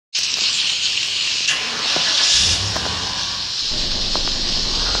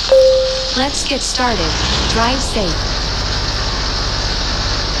Let's get started. Drive safe.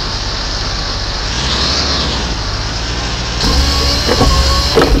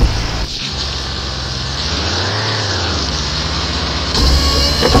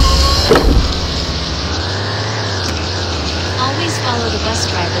 Always follow the bus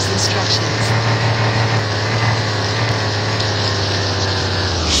driver's instructions.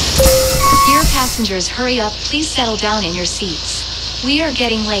 Dear passengers, hurry up, please settle down in your seats. We are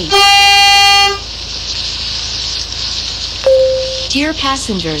getting late. Dear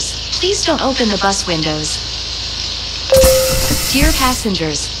passengers, please don't open the bus windows. Dear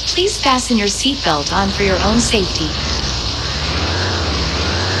passengers, please fasten your seatbelt on for your own safety.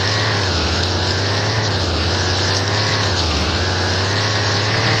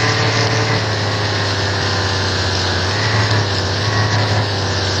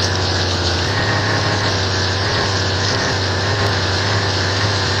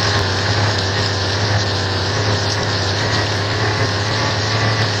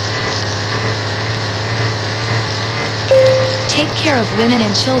 Take care of women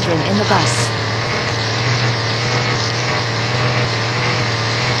and children in the bus.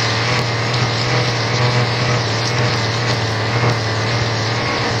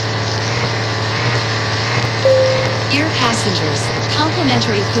 Dear passengers,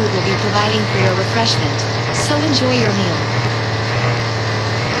 complimentary food will be providing for your refreshment, so enjoy your meal.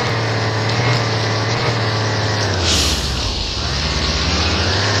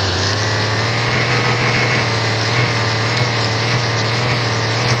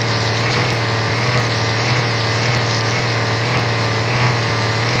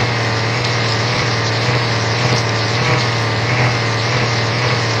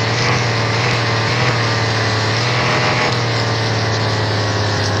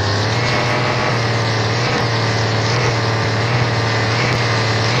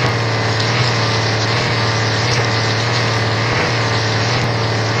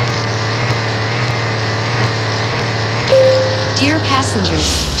 Dear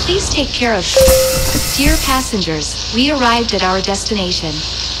passengers, please take care of... Dear passengers, we arrived at our destination.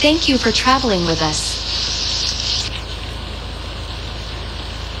 Thank you for traveling with us.